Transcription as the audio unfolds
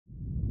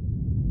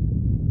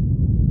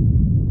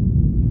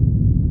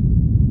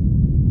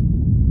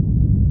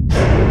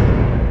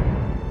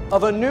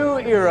of a new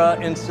era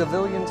in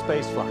civilian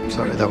spaceflight.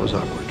 Sorry, that was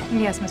awkward.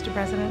 Yes, Mr.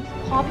 President.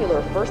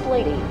 Popular First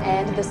Lady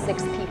and the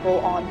 6 people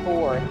on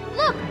board.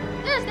 Look,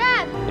 there's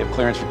Dad. You have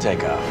clearance for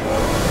takeoff.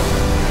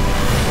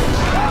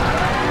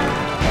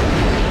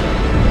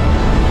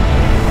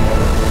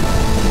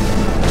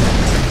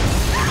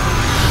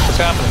 What's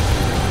happening?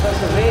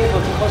 That's a wave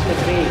of cosmic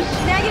rays.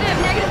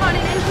 Negative on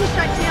an engine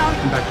shutdown.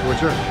 Come back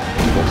towards Earth.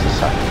 What's the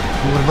sign?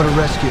 What about a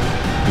rescue?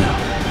 No.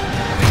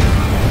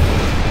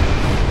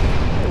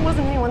 It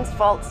wasn't anyone's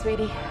fault,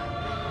 sweetie.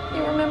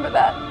 You remember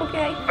that,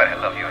 okay? But I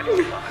love you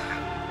anyway, Mom.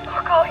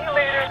 I'll call you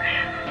later.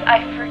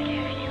 I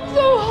forgive you.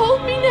 So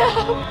hold me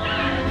now.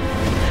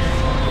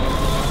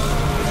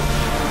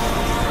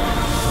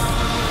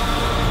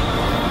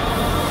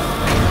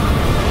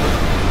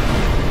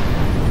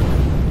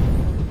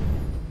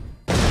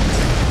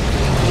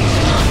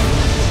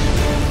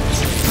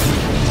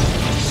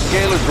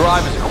 Scalar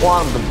drive is a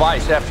quantum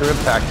device. After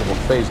impact, it will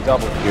phase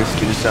double. Your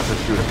skin has suffered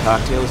through a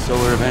cocktail of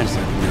solar events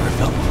like we've never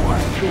felt before.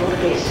 If one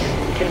of these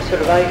can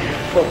survive,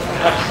 well,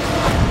 perhaps.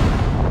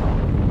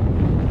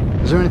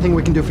 Is there anything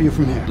we can do for you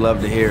from here?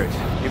 Love to hear it.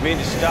 You mean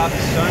to stop the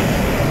sun?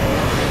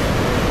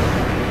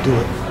 Do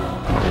it.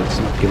 Let's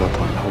not give up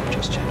on hope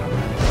just yet.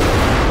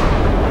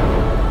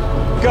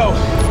 Go!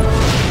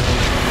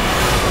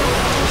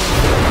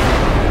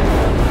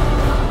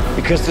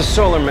 Because the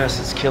solar mess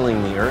is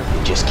killing the Earth,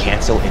 we just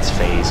cancel its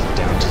phase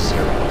down to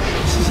 0.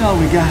 This is all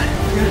we got.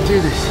 We gotta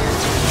do this.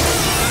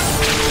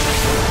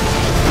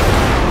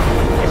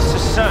 It's the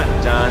sun,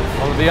 Don.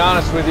 Well, to be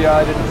honest with you,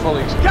 I didn't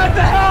fully... Get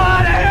the hell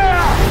out of here!